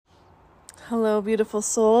Hello, beautiful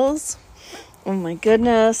souls. Oh my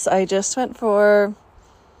goodness, I just went for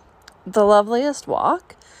the loveliest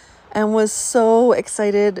walk and was so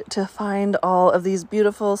excited to find all of these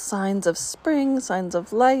beautiful signs of spring, signs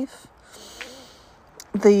of life.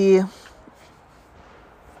 The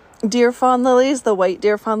deer fawn lilies, the white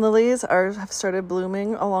deer fawn lilies have started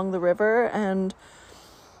blooming along the river, and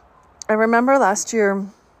I remember last year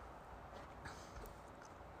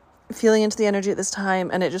feeling into the energy at this time,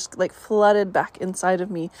 and it just flooded back inside of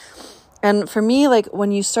me. And for me,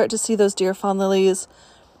 when you start to see those deer fawn lily is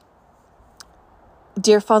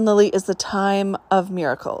the time of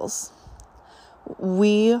miracles.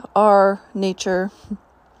 We are nature.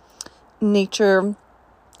 Nature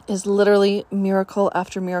is literally miracle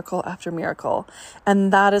after miracle after miracle.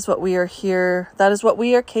 And that is what we are here. That is what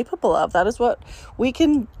we are capable of. That is what we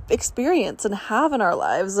can experience and have in our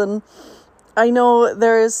lives. And I know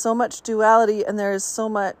there is so much duality, and there is so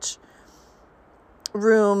much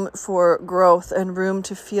room for growth and room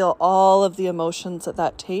to feel all of the emotions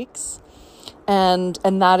that takes. And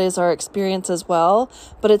that is our experience as well.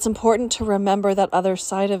 But it's important to remember that other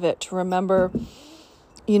side of it, to remember,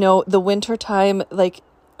 the winter time.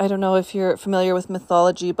 I don't know if you're familiar with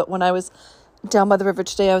mythology, but when I was down by the river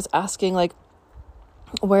today, I was asking,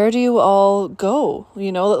 where do you all go?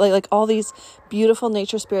 All these beautiful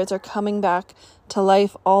nature spirits are coming back to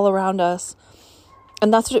life all around us.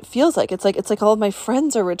 And that's what it feels like. It's like all of my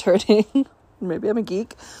friends are returning. Maybe I'm a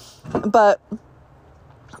geek, but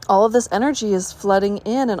all of this energy is flooding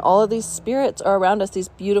in, and all of these spirits are around us, these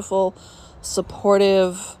beautiful,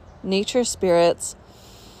 supportive nature spirits.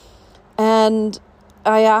 And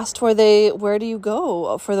I asked where do you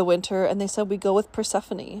go for the winter? And they said, we go with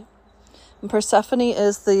Persephone. And Persephone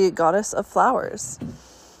is the goddess of flowers.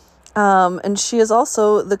 And she is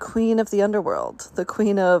also the queen of the underworld, the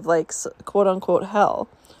queen of quote unquote hell,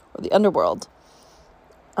 or the underworld,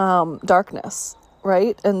 darkness,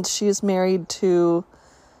 right? And she's married to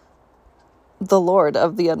the Lord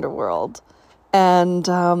of the underworld. And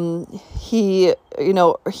he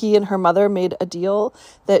and her mother made a deal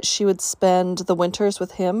that she would spend the winters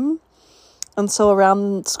with him. And so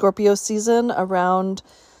around Scorpio season, around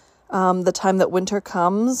the time that winter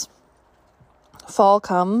comes, fall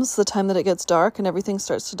comes, the time that it gets dark and everything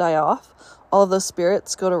starts to die off, all of those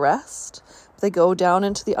spirits go to rest. They go down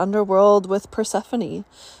into the underworld with Persephone.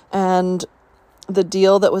 And the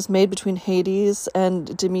deal that was made between Hades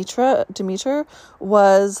and Demeter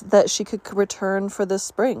was that she could return for the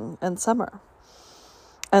spring and summer.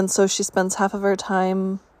 And so she spends half of her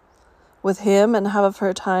time with him and half of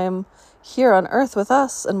her time here on earth with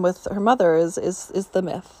us and with her mother is the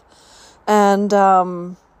myth. And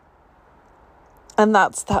that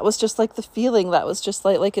was just the feeling. That was just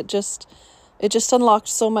it just unlocked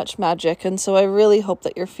so much magic. And so I really hope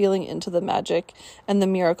that you're feeling into the magic and the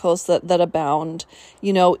miracles that abound.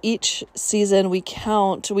 Each season we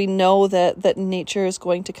know that nature is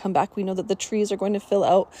going to come back. We know that the trees are going to fill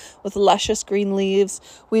out with luscious green leaves.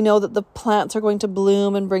 We know that the plants are going to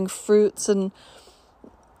bloom and bring fruits and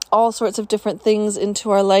all sorts of different things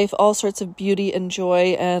into our life, all sorts of beauty and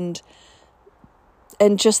joy. And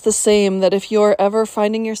just the same, that if you're ever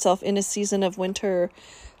finding yourself in a season of winter,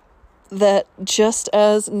 that just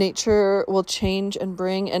as nature will change and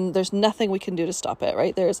bring, and there's nothing we can do to stop it,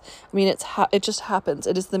 right? It just happens.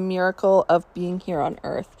 It is the miracle of being here on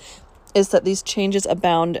earth, is that these changes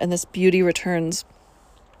abound and this beauty returns,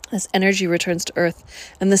 this energy returns to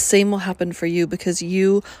earth. And the same will happen for you, because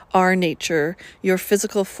you are nature. Your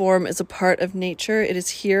physical form is a part of nature. It is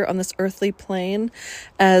here on this earthly plane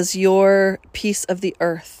as your piece of the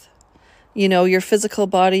earth. Your physical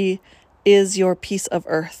body is your piece of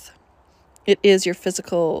earth. It is your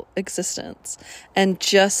physical existence. And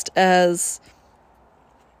just as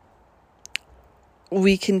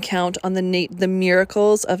we can count on the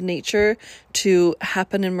miracles of nature to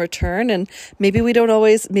happen in return, and maybe we don't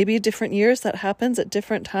always, maybe different years that happens at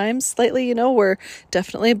different times slightly, we're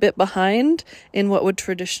definitely a bit behind in what would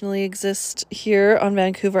traditionally exist here on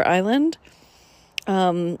Vancouver Island.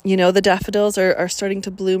 The daffodils are starting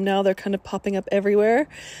to bloom now. They're kind of popping up everywhere.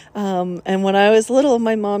 And when I was little,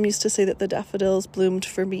 my mom used to say that the daffodils bloomed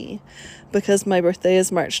for me because my birthday is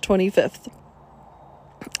March 25th.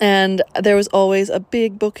 And there was always a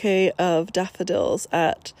big bouquet of daffodils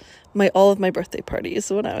at all of my birthday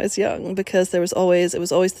parties when I was young, because it was always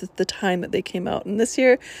the time that they came out. And this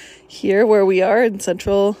year, here where we are in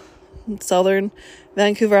southern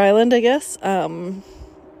Vancouver Island, I guess,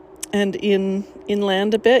 and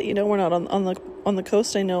inland a bit, we're not on the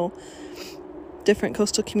coast. I know different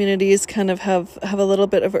coastal communities kind of have a little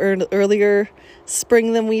bit of earlier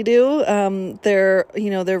spring than we do. They're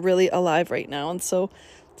really alive right now, and so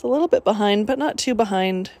it's a little bit behind, but not too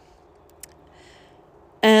behind.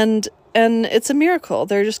 And it's a miracle.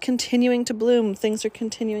 They're just continuing to bloom. Things are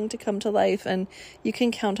continuing to come to life, and you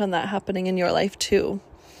can count on that happening in your life too.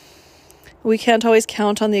 We can't always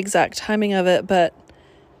count on the exact timing of it, but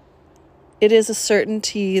it is a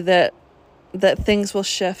certainty that things will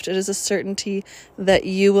shift. It is a certainty that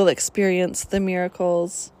you will experience the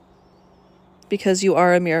miracles because you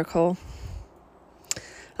are a miracle.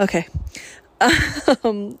 Okay.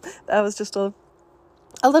 That was just a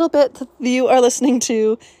little bit. You are listening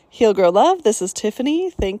to Heal, Grow, Love. This is Tiffany.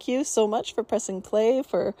 Thank you so much for pressing play,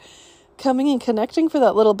 for coming and connecting for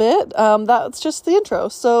that little bit. That's just the intro.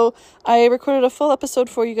 So I recorded a full episode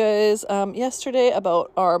for you guys yesterday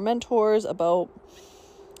about our mentors, about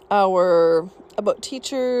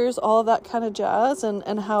teachers, all of that kind of jazz,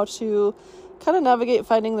 and how to kind of navigate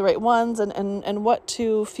finding the right ones, and what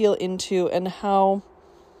to feel into, and how,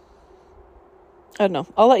 I don't know,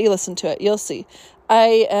 I'll let you listen to it. You'll see.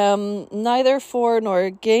 I am neither for nor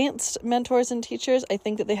against mentors and teachers. I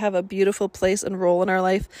think that they have a beautiful place and role in our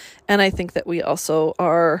life, and I think that we also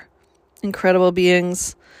are incredible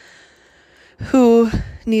beings who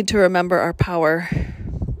need to remember our power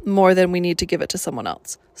more than we need to give it to someone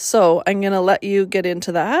else. So I'm going to let you get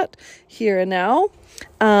into that here and now.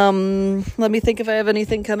 Let me think if I have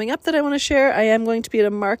anything coming up that I want to share. I am going to be at a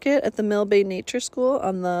market at the Mill Bay Nature School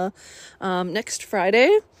on the next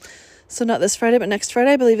Friday. So not this Friday, but next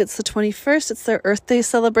Friday. I believe it's the 21st. It's their Earth Day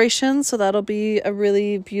celebration. So that'll be a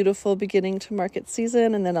really beautiful beginning to market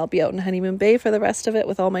season. And then I'll be out in Honeymoon Bay for the rest of it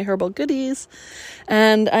with all my herbal goodies.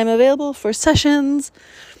 And I'm available for sessions.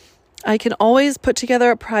 I can always put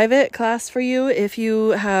together a private class for you if you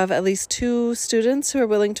have at least 2 students who are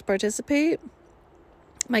willing to participate.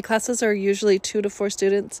 My classes are usually 2 to 4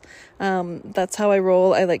 students. That's how I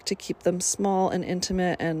roll. I like to keep them small and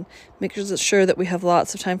intimate and make sure that we have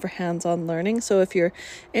lots of time for hands-on learning. So if you're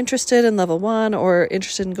interested in level 1 or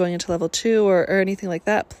interested in going into level 2 or anything like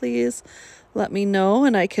that, please let me know,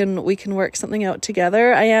 and we can work something out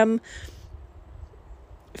together. I am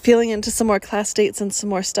feeling into some more class dates and some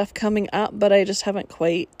more stuff coming up, but I just haven't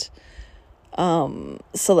quite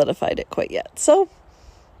solidified it quite yet. So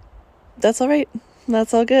that's all right.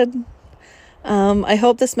 That's all good. I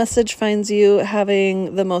hope this message finds you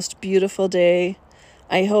having the most beautiful day.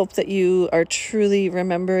 I hope that you are truly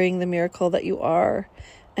remembering the miracle that you are.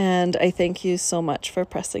 And I thank you so much for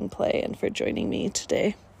pressing play and for joining me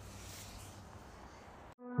today.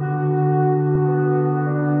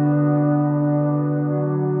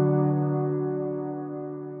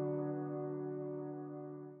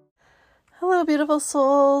 Hello, beautiful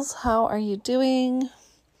souls. How are you doing?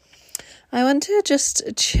 I want to just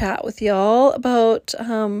chat with y'all about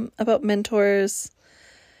mentors,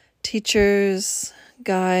 teachers,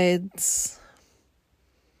 guides,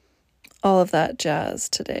 all of that jazz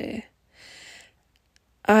today.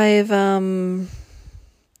 I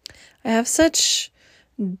have such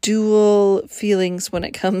dual feelings when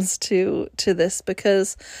it comes to this,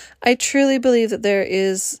 because I truly believe that there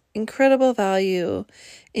is incredible value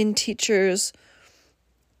in teachers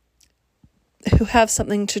who have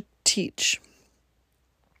something to teach,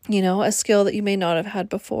 a skill that you may not have had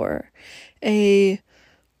before. I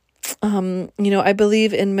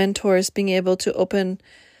believe in mentors being able to open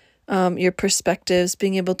your perspectives,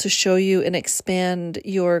 being able to show you and expand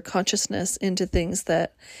your consciousness into things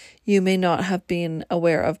that you may not have been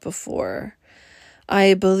aware of before.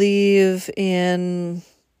 I believe that,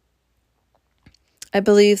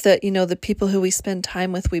 the people who we spend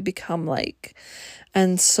time with, we become like.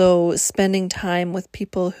 And so spending time with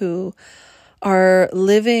people who are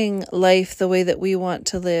living life the way that we want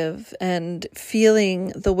to live and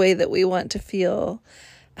feeling the way that we want to feel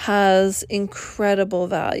has incredible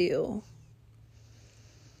value.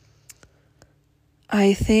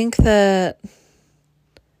 I think that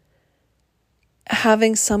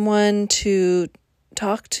having someone to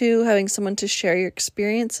talk to, having someone to share your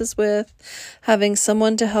experiences with, having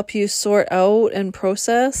someone to help you sort out and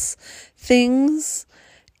process things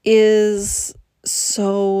is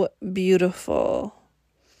so beautiful.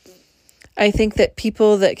 I think that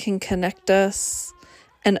people that can connect us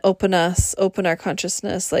and open our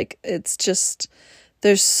consciousness, it's just,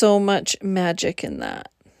 there's so much magic in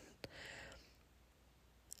that.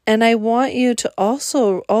 And I want you to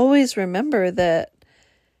also always remember that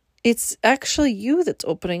it's actually you that's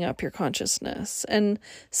opening up your consciousness. And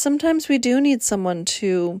sometimes we do need someone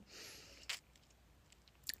to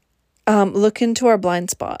look into our blind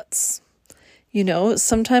spots.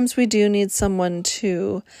 Sometimes we do need someone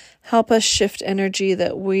to help us shift energy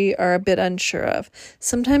that we are a bit unsure of.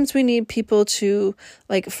 Sometimes we need people to,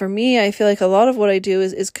 like for me, I feel like a lot of what I do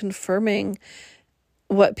is confirming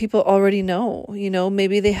what people already know.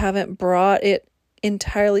 Maybe they haven't brought it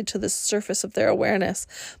entirely to the surface of their awareness,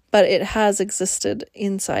 but it has existed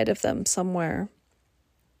inside of them somewhere.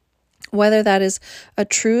 Whether that is a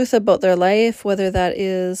truth about their life, whether that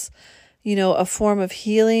is a form of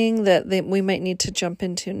healing that we might need to jump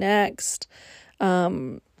into next.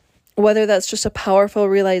 Whether that's just a powerful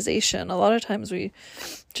realization. A lot of times we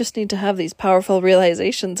just need to have these powerful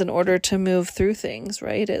realizations in order to move through things,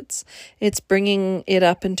 right? It's bringing it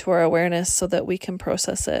up into our awareness so that we can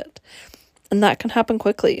process it. And that can happen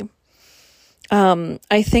quickly.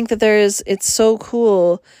 I think that it's so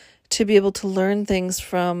cool to be able to learn things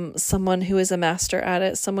from someone who is a master at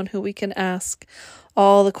it, someone who we can ask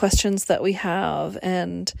all the questions that we have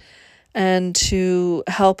and to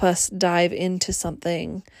help us dive into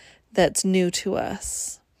something that's new to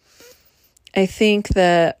us. I think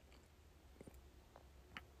that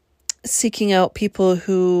seeking out people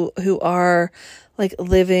who are like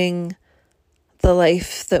living the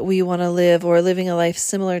life that we want to live, or living a life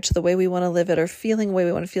similar to the way we want to live it, or feeling the way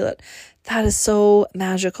we want to feel it, that is so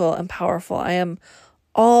magical and powerful. I am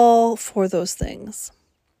all for those things.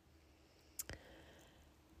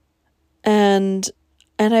 And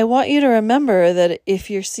I want you to remember that if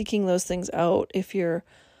you're seeking those things out, if you're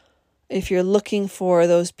looking for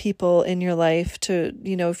those people in your life to,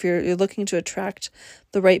 if you're looking to attract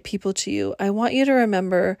the right people to you, I want you to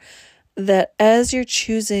remember that as you're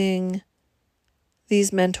choosing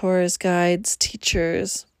these mentors, guides,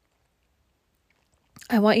 teachers,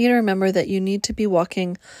 I want you to remember that you need to be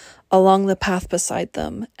walking along the path beside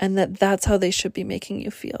them, and that's how they should be making you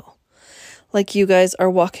feel. Like you guys are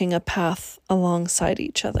walking a path alongside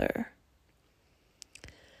each other.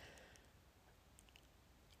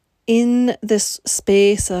 In this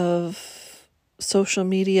space of social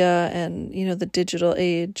media and, the digital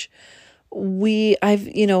age, you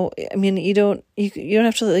don't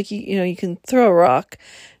have to you can throw a rock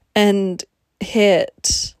and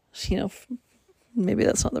hit, maybe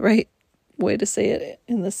that's not the right way to say it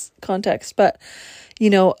in this context, but,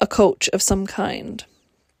 a coach of some kind.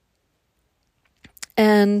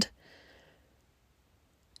 And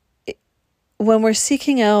when we're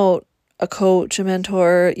seeking out a coach, a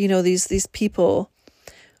mentor, these people,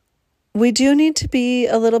 we do need to be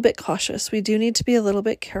a little bit cautious. We do need to be a little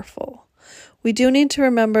bit careful. We do need to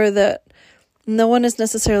remember that no one is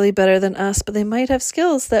necessarily better than us, but they might have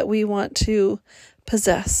skills that we want to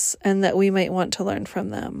possess and that we might want to learn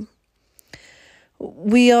from them.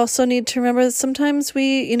 We also need to remember that sometimes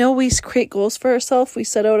we create goals for ourselves, we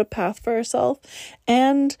set out a path for ourselves,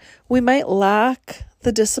 and we might lack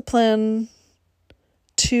the discipline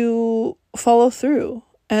to follow through.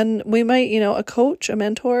 And we might, a coach, a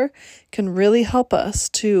mentor can really help us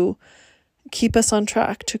to keep us on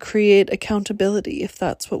track, to create accountability if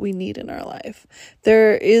that's what we need in our life.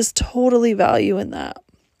 There is totally value in that.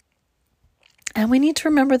 And we need to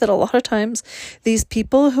remember that a lot of times these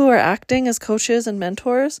people who are acting as coaches and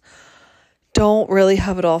mentors don't really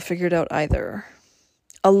have it all figured out either.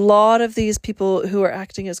 A lot of these people who are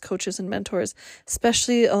acting as coaches and mentors,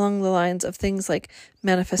 especially along the lines of things like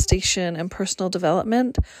manifestation and personal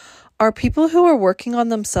development, are people who are working on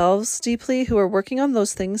themselves deeply, who are working on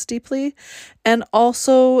those things deeply, and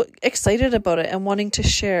also excited about it and wanting to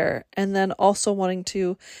share, and then also wanting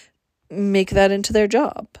to make that into their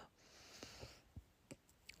job.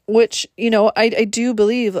 Which, I do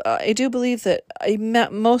believe that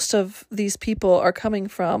most of these people are coming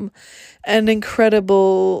from an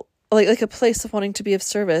incredible, like a place of wanting to be of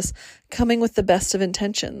service, coming with the best of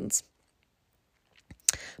intentions.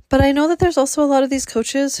 But I know that there's also a lot of these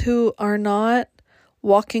coaches who are not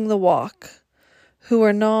walking the walk, who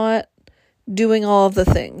are not doing all of the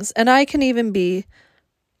things. And I can even be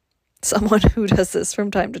someone who does this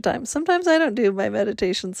from time to time. Sometimes I don't do my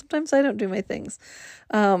meditation. Sometimes I don't do my things,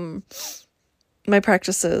 my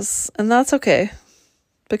practices. And that's okay,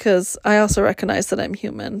 because I also recognize that I'm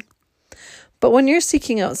human. But when you're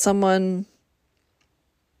seeking out someone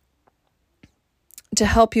to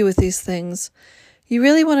help you with these things, you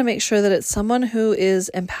really want to make sure that it's someone who is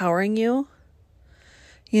empowering you.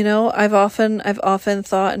 I've often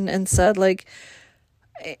thought and said, like,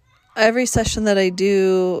 every session that I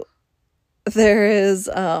do, there is,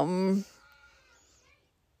 I'm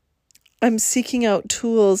seeking out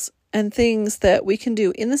tools and things that we can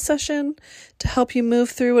do in the session to help you move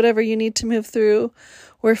through whatever you need to move through,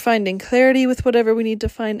 We're finding clarity with whatever we need to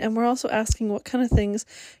find. And we're also asking what kind of things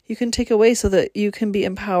you can take away so that you can be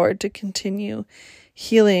empowered to continue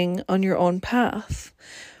healing on your own path.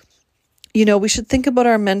 We should think about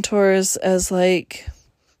our mentors as like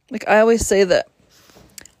I always say that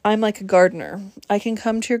I'm like a gardener. I can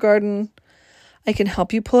come to your garden. I can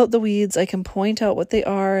help you pull out the weeds. I can point out what they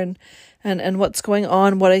are and what's going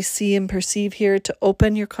on, what I see and perceive here, to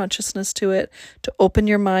open your consciousness to it, to open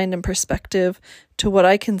your mind and perspective to what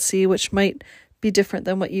I can see, which might be different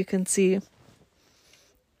than what you can see.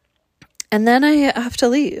 And then I have to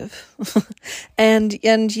leave. and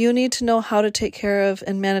you need to know how to take care of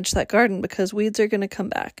and manage that garden, because weeds are going to come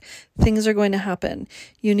back. Things are going to happen.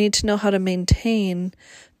 You need to know how to maintain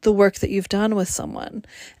the work that you've done with someone.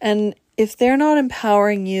 And if they're not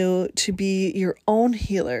empowering you to be your own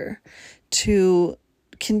healer, to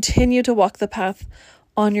continue to walk the path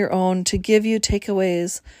on your own, to give you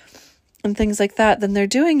takeaways and things like that, then they're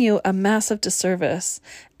doing you a massive disservice.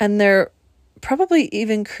 And they're probably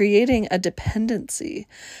even creating a dependency,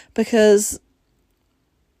 because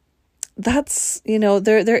that's,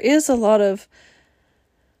 there is a lot of,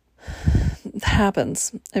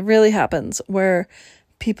 happens. It really happens where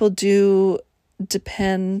people do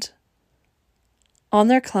depend on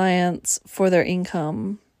their clients for their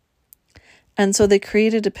income. And so they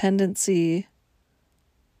create a dependency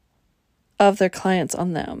of their clients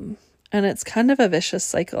on them. And it's kind of a vicious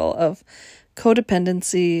cycle of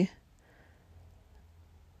codependency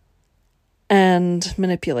and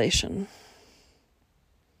manipulation.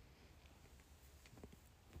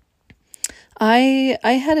 I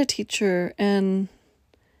had a teacher, and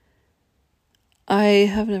I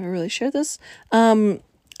have never really shared this. I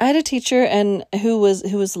had a teacher and who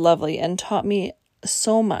was lovely and taught me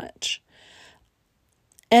so much.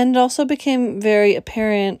 And it also became very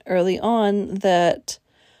apparent early on that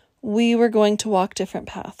we were going to walk different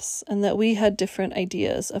paths and that we had different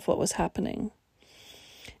ideas of what was happening.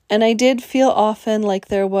 And I did feel often like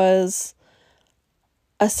there was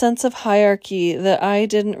a sense of hierarchy that I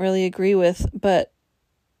didn't really agree with, but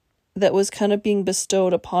that was kind of being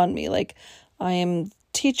bestowed upon me. Like, I am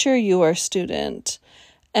teacher, you are student.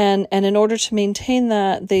 And in order to maintain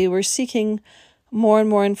that, they were seeking more and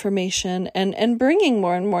more information and bringing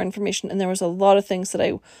more and more information. And there was a lot of things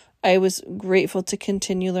that I was grateful to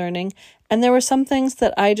continue learning. And there were some things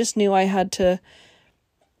that I just knew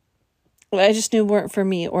weren't for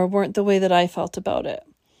me or weren't the way that I felt about it.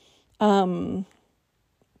 And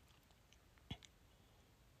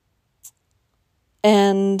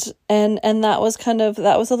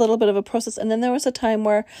that was a little bit of a process. And then there was a time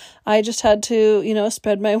where I just had to,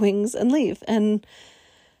 spread my wings and leave and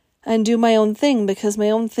do my own thing, because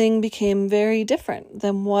my own thing became very different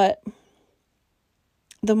than what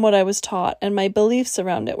I was taught, and my beliefs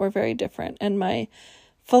around it were very different, and my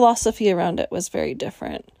philosophy around it was very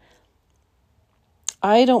different.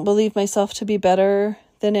 I don't believe myself to be better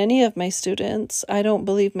than any of my students. I don't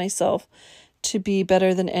believe myself to be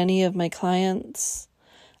better than any of my clients.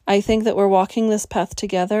 I think that we're walking this path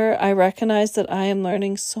together. I recognize that I am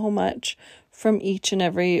learning so much from each and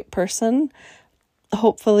every person.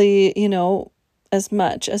 Hopefully, as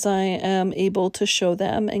much as I am able to show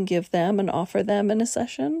them and give them and offer them in a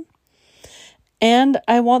session. And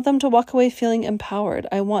I want them to walk away feeling empowered.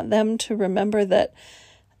 I want them to remember that,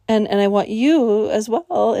 and I want you as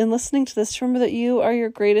well, in listening to this, to remember that you are your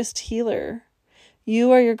greatest healer.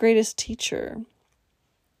 You are your greatest teacher.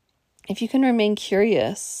 If you can remain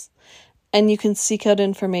curious and you can seek out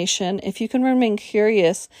information, if you can remain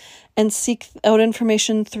curious and seek out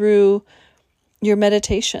information through your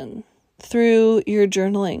meditation, through your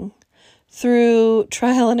journaling, through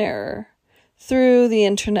trial and error, through the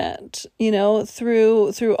internet,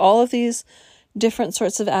 through all of these different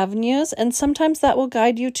sorts of avenues. And sometimes that will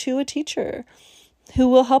guide you to a teacher who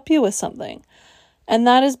will help you with something. And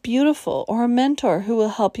that is beautiful. Or a mentor who will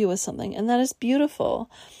help you with something. And that is beautiful.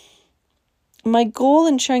 My goal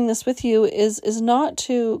in sharing this with you is not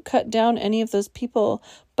to cut down any of those people,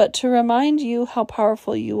 but to remind you how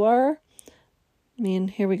powerful you are. I mean,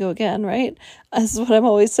 here we go again, right? This is what I'm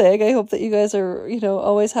always saying. I hope that you guys are,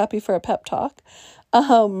 always happy for a pep talk.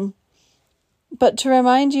 But to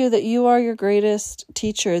remind you that you are your greatest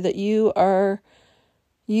teacher, that you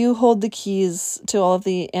hold the keys to all of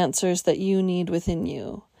the answers that you need within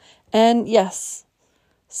you. And yes,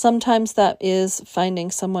 sometimes that is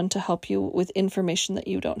finding someone to help you with information that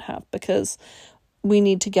you don't have, because we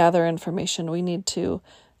need to gather information. We need to,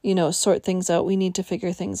 sort things out. We need to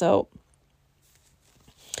figure things out.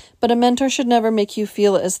 But a mentor should never make you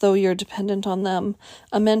feel as though you're dependent on them.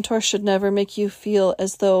 A mentor should never make you feel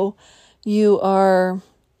as though you are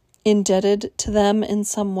indebted to them in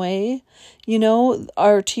some way. You know,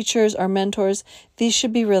 our teachers, our mentors, these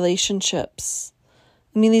should be relationships.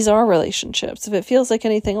 I mean, these are relationships. If it feels like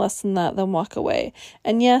anything less than that, then walk away.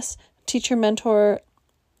 And yes, teacher, mentor,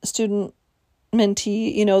 student,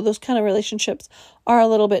 mentee, you know, those kind of relationships are a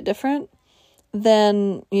little bit different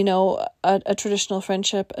than, you know, a traditional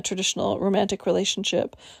friendship, a traditional romantic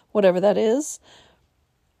relationship, whatever that is.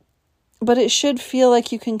 But it should feel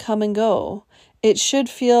like you can come and go. It should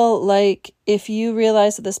feel like if you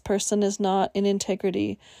realize that this person is not in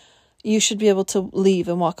integrity, you should be able to leave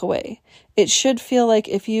and walk away. It should feel like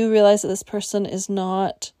if you realize that this person is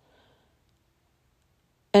not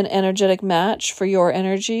an energetic match for your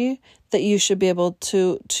energy, that you should be able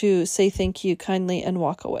to say thank you kindly and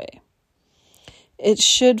walk away. It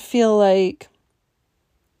should feel like,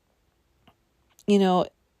 you know,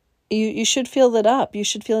 you should feel lit up. You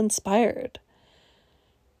should feel inspired.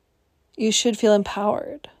 You should feel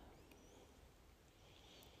empowered.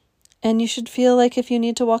 And you should feel like if you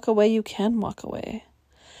need to walk away, you can walk away.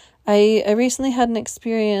 I recently had an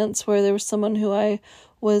experience where there was someone who I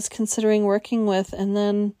was considering working with, and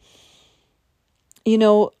then, you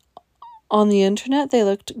know, on the internet they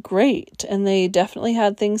looked great and they definitely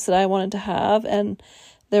had things that I wanted to have, and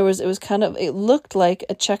it looked like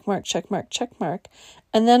a check mark.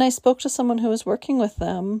 And then I spoke to someone who was working with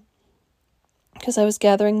them because I was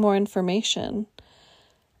gathering more information,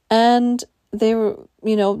 and they were,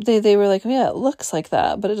 you know, they were like, oh, yeah, it looks like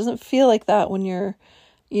that, but it doesn't feel like that when you're,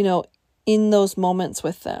 you know, in those moments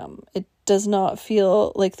with them. It does not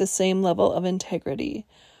feel like the same level of integrity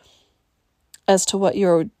as to what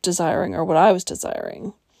you're desiring or what I was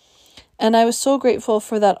desiring. And I was so grateful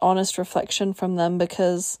for that honest reflection from them,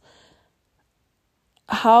 because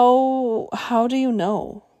how do you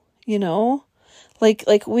know? You know?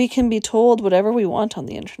 Like we can be told whatever we want on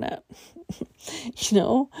the internet. You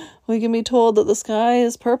know, we can be told that the sky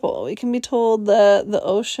is purple. We can be told that the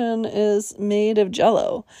ocean is made of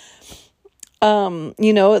jello.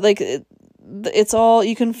 You know, like it's all,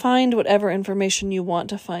 you can find whatever information you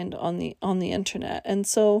want to find on the internet. And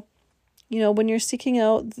so, you know, when you're seeking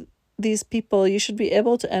out these people, you should be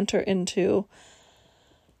able to enter into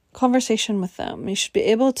conversation with them. You should be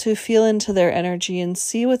able to feel into their energy and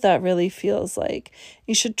see what that really feels like.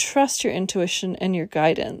 You should trust your intuition and your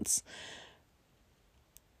guidance.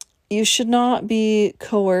 You should not be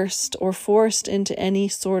coerced or forced into any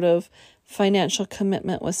sort of financial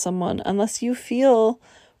commitment with someone unless you feel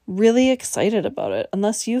really excited about it,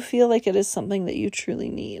 unless you feel like it is something that you truly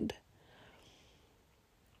need.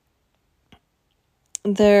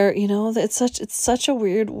 You know, it's such a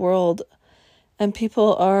weird world, and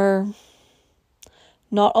people are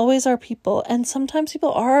not always our people, and sometimes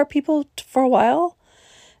people are our people for a while,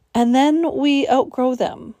 and then we outgrow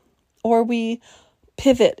them, or we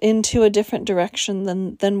pivot into a different direction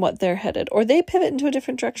than what they're headed, or they pivot into a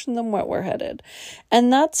different direction than what we're headed.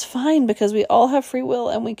 And that's fine, because we all have free will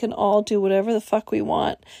and we can all do whatever the fuck we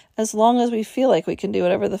want, as long as we feel like we can do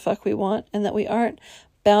whatever the fuck we want, and that we aren't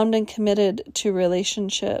bound and committed to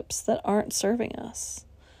relationships that aren't serving us.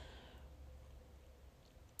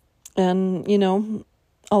 And, you know,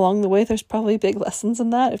 along the way, there's probably big lessons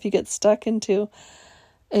in that. If you get stuck into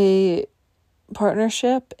a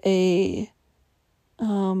partnership, a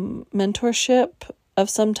mentorship of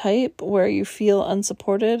some type where you feel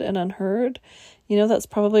unsupported and unheard, you know, that's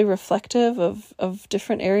probably reflective of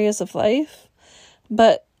different areas of life.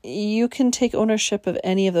 But you can take ownership of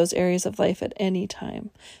any of those areas of life at any time.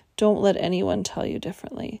 Don't let anyone tell you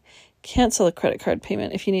differently. Cancel a credit card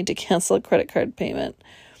payment if you need to cancel a credit card payment.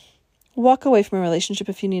 Walk away from a relationship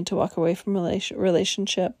if you need to walk away from a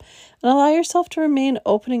relationship. And allow yourself to remain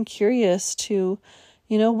open and curious to,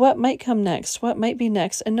 you know, what might come next, what might be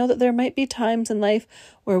next. And know that there might be times in life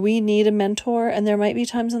where we need a mentor, and there might be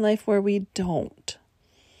times in life where we don't.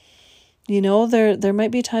 You know, there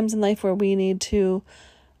might be times in life where we need to,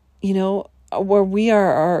 you know, where we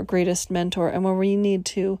are our greatest mentor, and where we need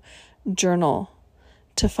to journal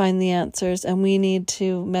to find the answers, and we need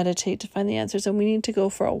to meditate to find the answers, and we need to go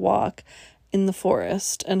for a walk in the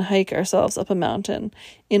forest and hike ourselves up a mountain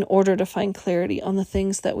in order to find clarity on the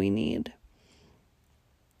things that we need.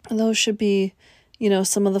 And those should be, you know,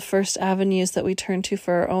 some of the first avenues that we turn to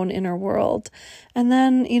for our own inner world. And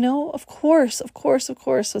then, you know, of course,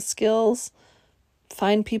 with skills,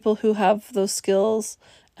 find people who have those skills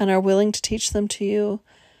and are willing to teach them to you.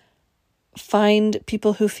 Find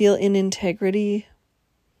people who feel in integrity,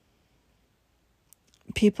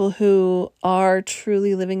 people who are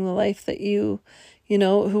truly living the life that you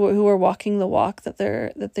know, who are walking the walk that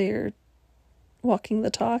they're walking the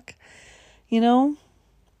talk, you know.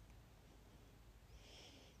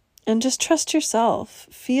 And just trust yourself.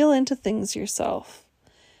 Feel into things yourself.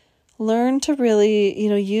 Learn to really,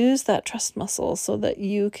 use that trust muscle so that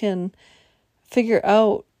you can figure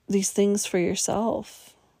out these things for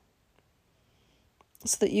yourself.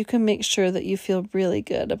 So that you can make sure that you feel really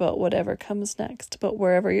good about whatever comes next, about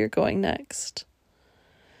wherever you're going next.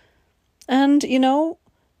 And,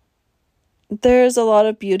 there's a lot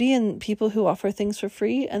of beauty in people who offer things for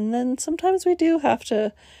free. And then sometimes we do have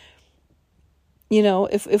to,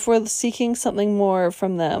 if we're seeking something more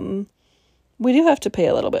from them, we do have to pay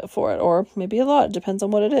a little bit for it, or maybe a lot. It depends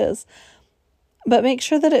on what it is. But make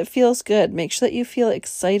sure that it feels good. Make sure that you feel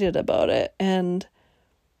excited about it and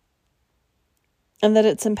that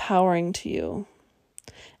it's empowering to you.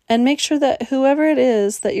 And make sure that whoever it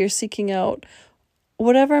is that you're seeking out,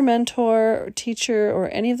 whatever mentor or teacher or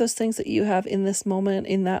any of those things that you have in this moment,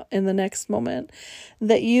 in the next moment,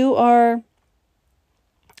 that you are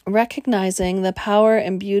recognizing the power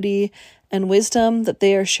and beauty and wisdom that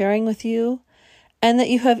they are sharing with you, and that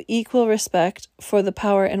you have equal respect for the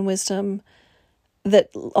power and wisdom that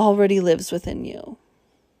already lives within you.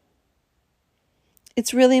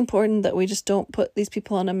 It's really important that we just don't put these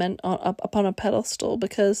people up on a pedestal,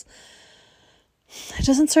 because it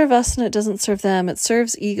doesn't serve us and it doesn't serve them. It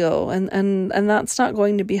serves ego, and that's not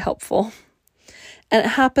going to be helpful. And it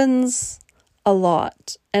happens a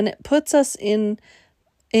lot, and it puts us in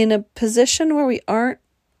a position where we aren't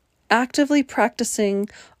actively practicing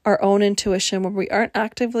our own intuition, where we aren't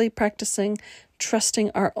actively practicing trusting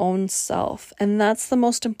our own self. And that's the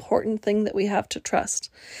most important thing that we have to trust.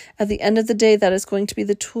 At the end of the day, that is going to be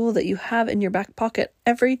the tool that you have in your back pocket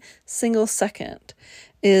every single second,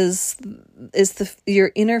 is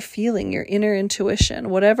your inner feeling, your inner intuition,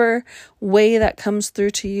 whatever way that comes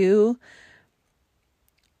through to you,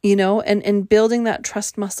 and building that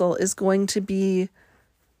trust muscle is going to be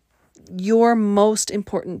your most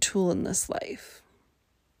important tool in this life.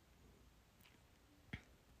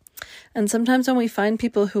 And sometimes when we find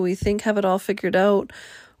people who we think have it all figured out,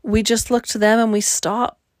 we just look to them and we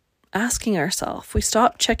stop asking ourselves. We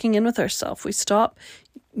stop checking in with ourselves. We stop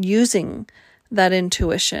using that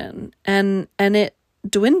intuition, and it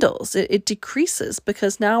dwindles. It decreases,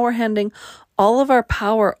 because now we're handing all of our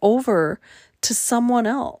power over to someone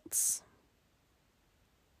else.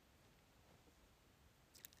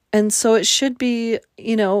 And so it should be,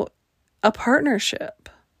 a partnership.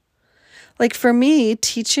 Like for me,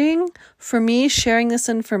 teaching, for me, sharing this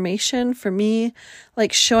information, for me,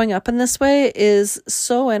 like showing up in this way is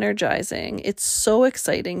so energizing. It's so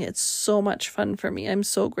exciting. It's so much fun for me. I'm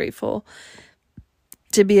so grateful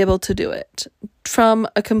to be able to do it from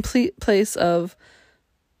a complete place of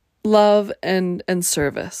love and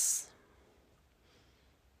service.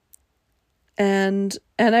 And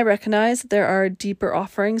I recognize that there are deeper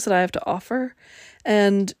offerings that I have to offer,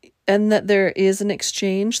 and that there is an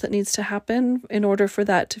exchange that needs to happen in order for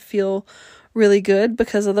that to feel really good,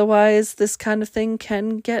 because otherwise this kind of thing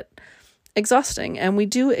can get exhausting. And we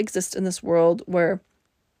do exist in this world where,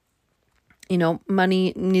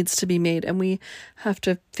 money needs to be made, and we have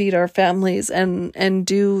to feed our families and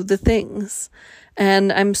do the things.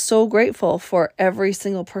 And I'm so grateful for every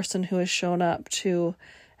single person who has shown up to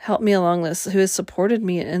help me along this, who has supported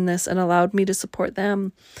me in this and allowed me to support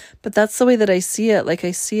them. But that's the way that I see it. Like,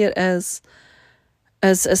 I see it as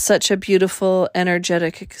such a beautiful,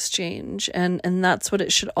 energetic exchange. And that's what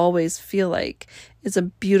it should always feel like, is a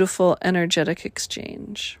beautiful, energetic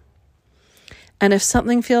exchange. And if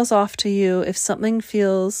something feels off to you, if something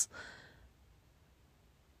feels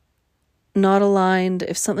not aligned,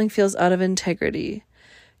 if something feels out of integrity,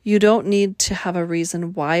 you don't need to have a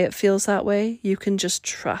reason why it feels that way. You can just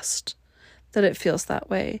trust that it feels that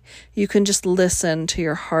way. You can just listen to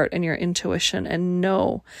your heart and your intuition and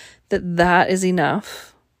know that that is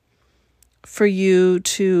enough for you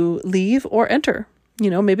to leave or enter.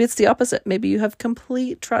 Maybe it's the opposite. Maybe you have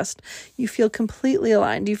complete trust. You feel completely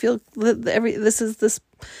aligned. You feel that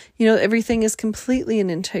everything is completely in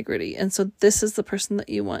integrity. And so this is the person that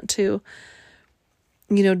you want to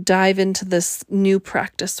dive into this new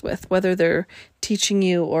practice with, whether they're teaching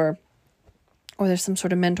you or there's some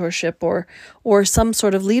sort of mentorship or some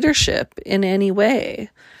sort of leadership in any way.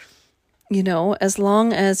 As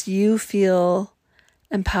long as you feel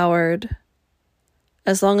empowered,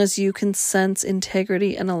 as long as you can sense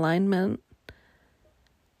integrity and alignment,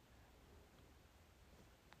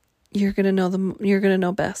 you're going to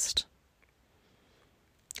know best.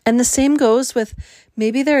 And the same goes with,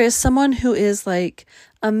 maybe there is someone who is like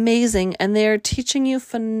amazing and they're teaching you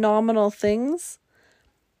phenomenal things,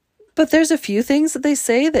 but there's a few things that they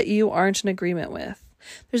say that you aren't in agreement with.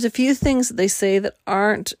 There's a few things that they say that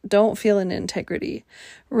don't feel in integrity.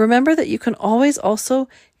 Remember that you can always also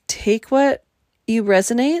take what you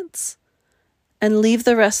resonates and leave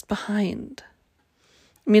the rest behind.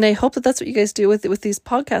 I mean, I hope that that's what you guys do with these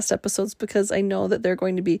podcast episodes, because I know that there are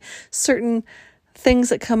going to be certain things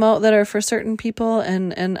that come out that are for certain people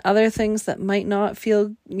and other things that might not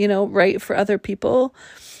feel, right for other people.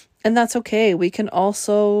 And that's okay. We can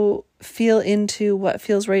also feel into what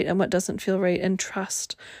feels right and what doesn't feel right and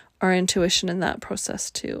trust our intuition in that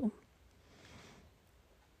process too.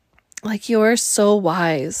 Like, you're so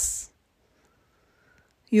wise.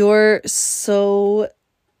 You're so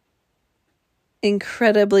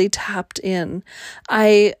incredibly tapped in.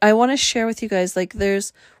 I want to share with you guys, like,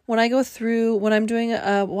 when I'm doing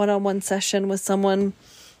a one-on-one session with someone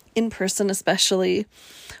in person, especially,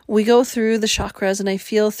 we go through the chakras and I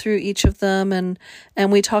feel through each of them and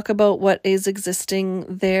we talk about what is existing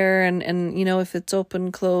there and if it's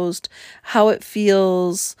open, closed, how it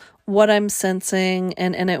feels, what I'm sensing,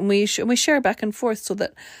 and we share back and forth so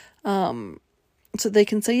that so they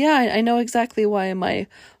can say, yeah, I know exactly why my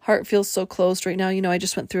heart feels so closed right now. I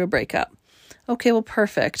just went through a breakup. Okay, well,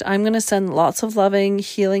 perfect. I'm going to send lots of loving,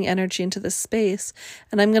 healing energy into this space,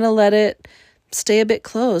 and I'm going to let it stay a bit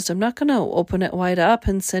closed. I'm not going to open it wide up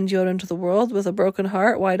and send you out into the world with a broken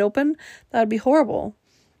heart wide open. That would be horrible.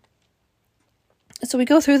 So we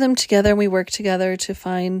go through them together and we work together to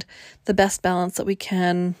find the best balance that we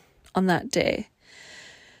can on that day.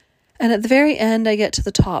 And at the very end, I get to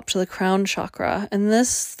the top, to the crown chakra. And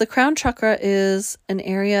the crown chakra is an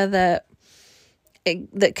area that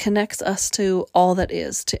connects us to all that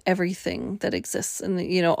is, to everything that exists,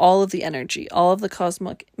 and all of the energy, all of the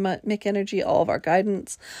cosmic energy, all of our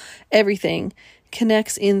guidance, everything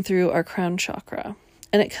connects in through our crown chakra,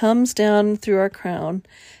 and it comes down through our crown,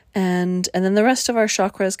 and then the rest of our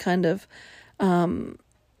chakras kind of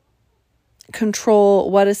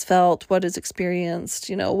control what is felt, what is experienced,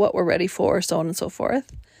 what we're ready for, so on and so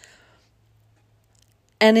forth.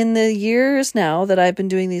 And in the years now that I've been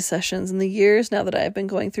doing these sessions, in the years now that I've been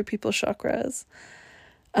going through people's chakras,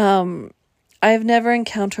 I've never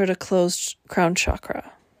encountered a closed crown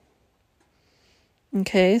chakra.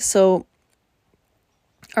 Okay, so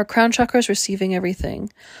our crown chakra is receiving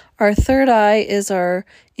everything. Our third eye is our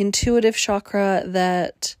intuitive chakra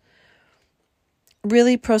that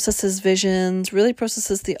really processes visions, really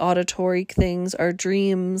processes the auditory things, our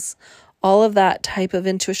dreams, all of that type of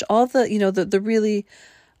intuition, all of the, the really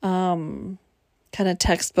kind of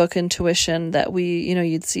textbook intuition that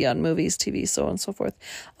you'd see on movies, TV, so on and so forth.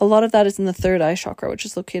 A lot of that is in the third eye chakra, which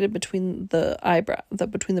is located between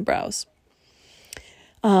between the brows.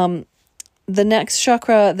 The next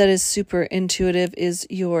chakra that is super intuitive is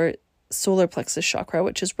your solar plexus chakra,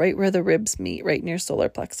 which is right where the ribs meet, right near solar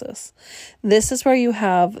plexus. This is where you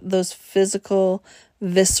have those physical,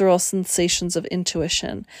 visceral sensations of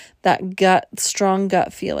intuition, that strong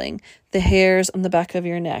gut feeling, the hairs on the back of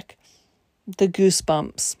your neck, the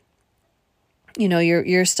goosebumps,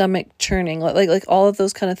 your stomach churning, like all of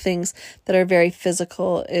those kind of things that are very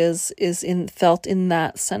physical is felt in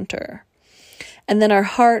that center. And then our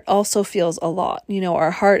heart also feels a lot.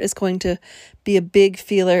 Our heart is going to be a big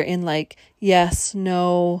feeler in like, yes,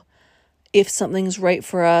 no, if something's right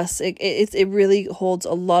for us. It really holds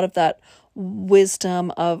a lot of that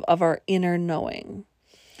wisdom of our inner knowing.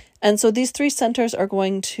 And so these three centers are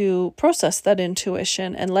going to process that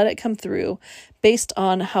intuition and let it come through based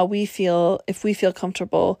on how we feel, if we feel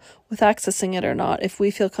comfortable with accessing it or not, if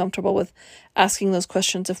we feel comfortable with asking those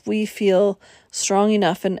questions, if we feel strong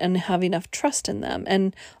enough and have enough trust in them.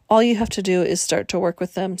 And all you have to do is start to work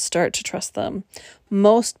with them, start to trust them.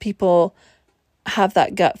 Most people have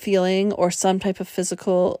that gut feeling or some type of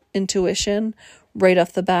physical intuition right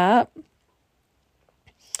off the bat.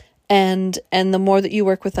 And the more that you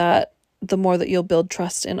work with that, the more that you'll build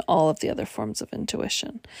trust in all of the other forms of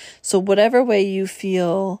intuition. So whatever way you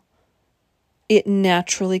feel, it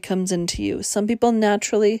naturally comes into you. Some people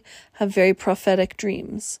naturally have very prophetic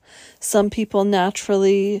dreams. Some people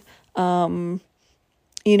naturally, can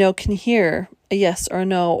hear a yes or a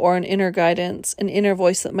no, or an inner guidance, an inner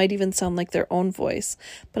voice that might even sound like their own voice,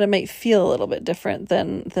 but it might feel a little bit different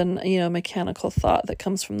than mechanical thought that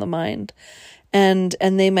comes from the mind. And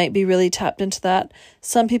they might be really tapped into that.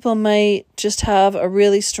 Some people might just have a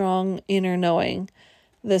really strong inner knowing.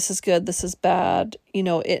 This is good, this is bad.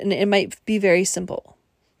 It might be very simple.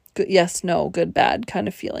 Good, yes, no, good, bad kind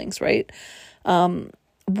of feelings, right?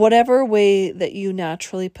 Whatever way that you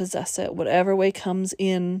naturally possess it, whatever way comes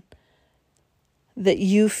in that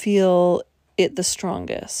you feel it the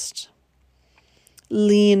strongest,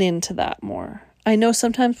 lean into that more. I know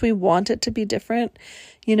sometimes we want it to be different.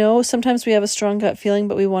 Sometimes we have a strong gut feeling,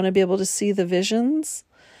 but we want to be able to see the visions.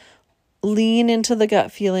 Lean into the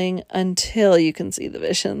gut feeling until you can see the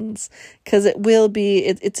visions, because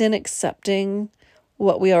it's in accepting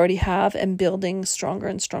what we already have and building stronger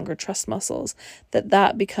and stronger trust muscles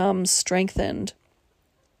that becomes strengthened,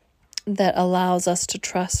 that allows us to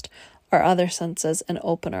trust our other senses and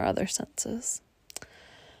open our other senses.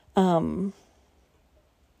 And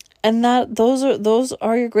those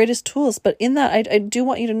are your greatest tools. But in that, I do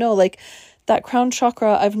want you to know, like, that crown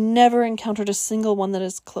chakra, I've never encountered a single one that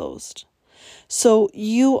is closed. So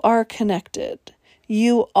you are connected.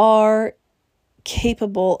 You are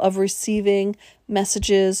capable of receiving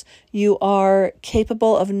messages. You are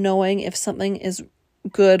capable of knowing if something is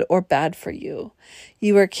good or bad for you.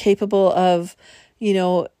 You are capable of,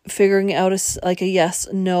 figuring out a yes,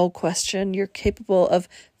 no question. You're capable of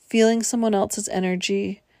feeling someone else's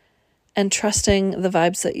energy and trusting the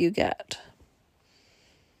vibes that you get.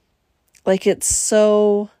 Like, it's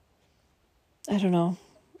so, I don't know.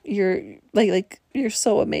 You're you're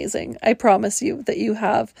so amazing. I promise you that you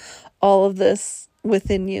have all of this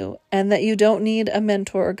within you, and that you don't need a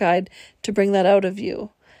mentor or guide to bring that out of you.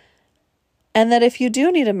 And that if you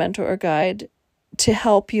do need a mentor or guide to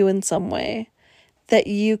help you in some way, that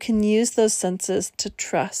you can use those senses to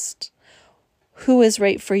trust who is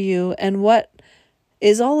right for you and what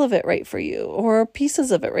is all of it right for you, or pieces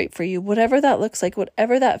of it right for you, whatever that looks like,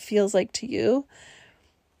 whatever that feels like to you.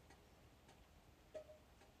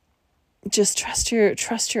 Just trust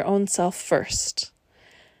your own self first.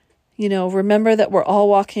 Remember that we're all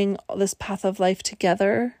walking this path of life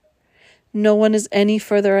together. No one is any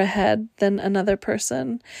further ahead than another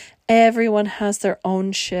person. Everyone has their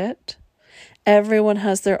own shit. Everyone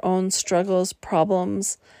has their own struggles,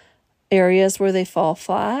 problems, areas where they fall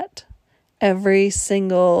flat. Every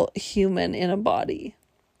single human in a body.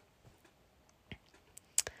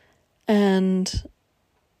 And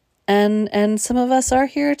some of us are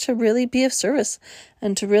here to really be of service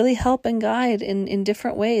and to really help and guide in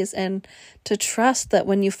different ways, and to trust that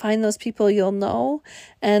when you find those people, you'll know,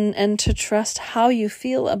 and to trust how you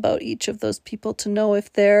feel about each of those people, to know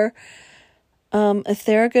if they're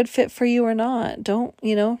a good fit for you or not. Don't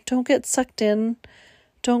get sucked in.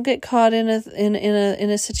 Don't get caught in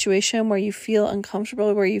a situation where you feel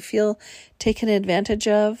uncomfortable, where you feel taken advantage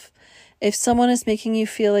of. If someone is making you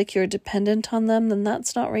feel like you're dependent on them, then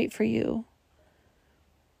that's not right for you.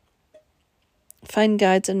 Find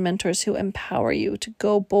guides and mentors who empower you to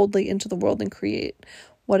go boldly into the world and create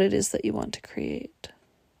what it is that you want to create.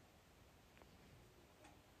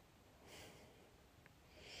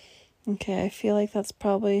 Okay, I feel like that's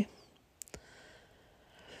probably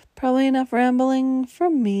enough rambling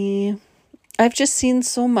from me. I've just seen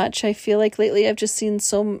so much. I feel like lately I've just seen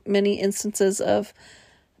so many instances of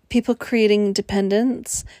people creating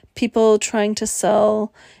dependence, people trying to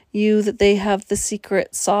sell you that they have the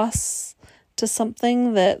secret sauce to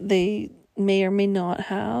something that they may or may not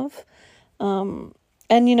have. And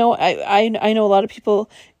I know a lot of people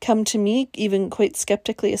come to me even quite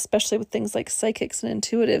skeptically, especially with things like psychics and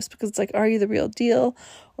intuitives, because it's like, are you the real deal?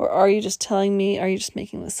 Or are you just telling me, are you just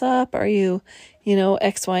making this up? Are you,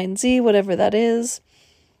 X, Y, and Z, whatever that is.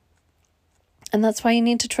 And that's why you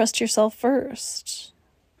need to trust yourself first.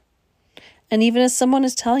 And even as someone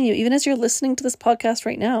is telling you, even as you're listening to this podcast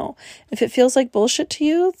right now, if it feels like bullshit to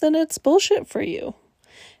you, then it's bullshit for you.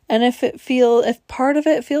 And if part of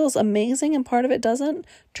it feels amazing and part of it doesn't,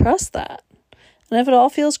 trust that. And if it all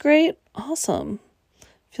feels great, awesome.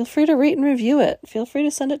 Feel free to rate and review it. Feel free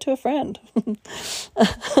to send it to a friend.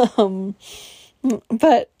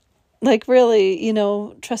 But really,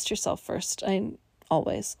 trust yourself first.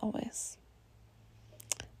 Always.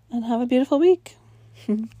 And have a beautiful week.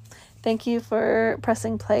 Thank you for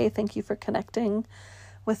pressing play. Thank you for connecting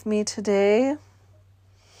with me today.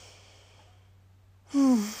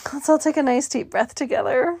 Let's all take a nice deep breath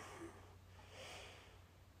together.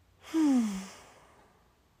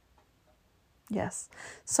 Yes.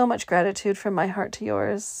 So much gratitude from my heart to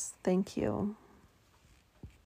yours. Thank you.